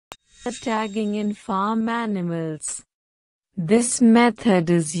Tagging in farm animals. This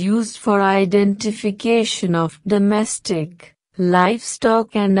method is used for identification of domestic,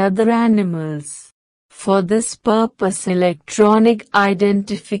 livestock and other animals. For this purpose, electronic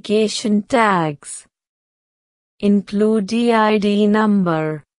identification tags include EID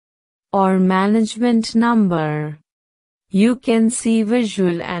number or management number. You can see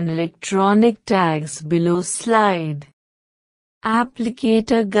visual and electronic tags below slide.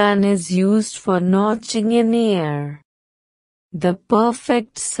 Applicator gun is used for notching in ear. The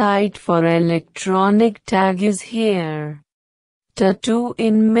perfect site for electronic tag is here. Tattoo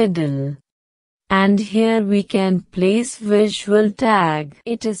in middle. And here we can place visual tag.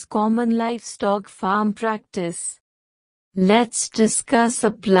 It is common livestock farm practice. Let's discuss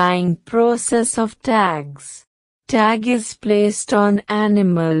applying process of tags. Tag is placed on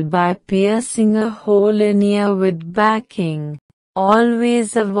animal by piercing a hole in ear with backing.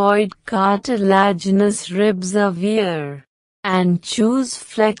 Always avoid cartilaginous ribs of ear. And choose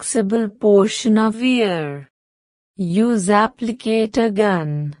flexible portion of ear. Use applicator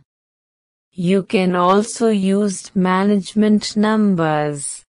gun. You can also use management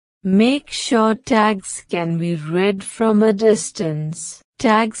numbers. Make sure tags can be read from a distance.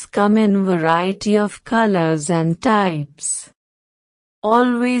 Tags come in variety of colors and types.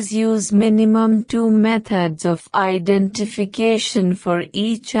 Always use minimum 2 methods of identification for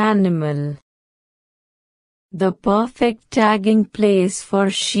each animal. The perfect tagging place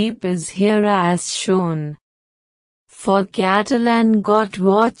for sheep is here as shown. For cattle and goat,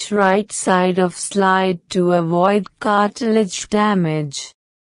 watch right side of slide to avoid cartilage damage.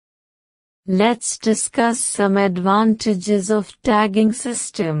 Let's discuss some advantages of tagging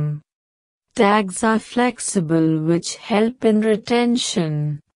system. Tags are flexible, which help in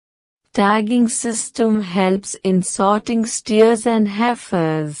retention. Tagging system helps in sorting steers and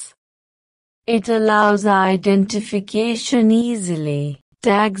heifers. It allows identification easily.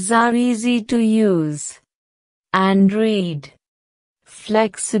 Tags are easy to use and read.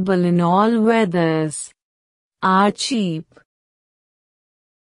 Flexible in all weathers. Are cheap.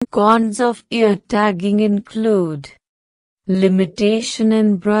 Cons of ear tagging include limitation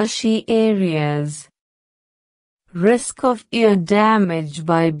in brushy areas. Risk of ear damage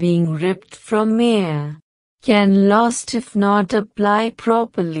by being ripped from ear. Can lost if not applied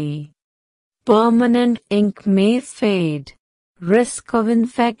properly. Permanent ink may fade. Risk of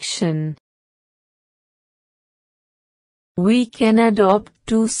infection. We can adopt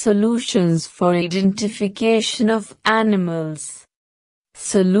 2 solutions for identification of animals.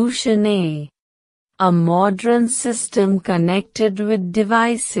 Solution A. A modern system connected with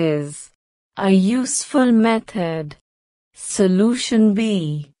devices. A useful method. Solution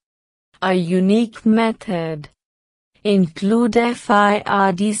B. A unique method. Include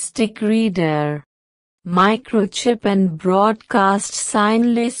FIRD stick reader, microchip and broadcast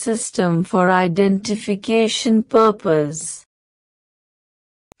signal system for identification purpose.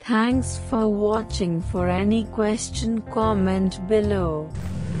 Thanks for watching. For any question, comment below.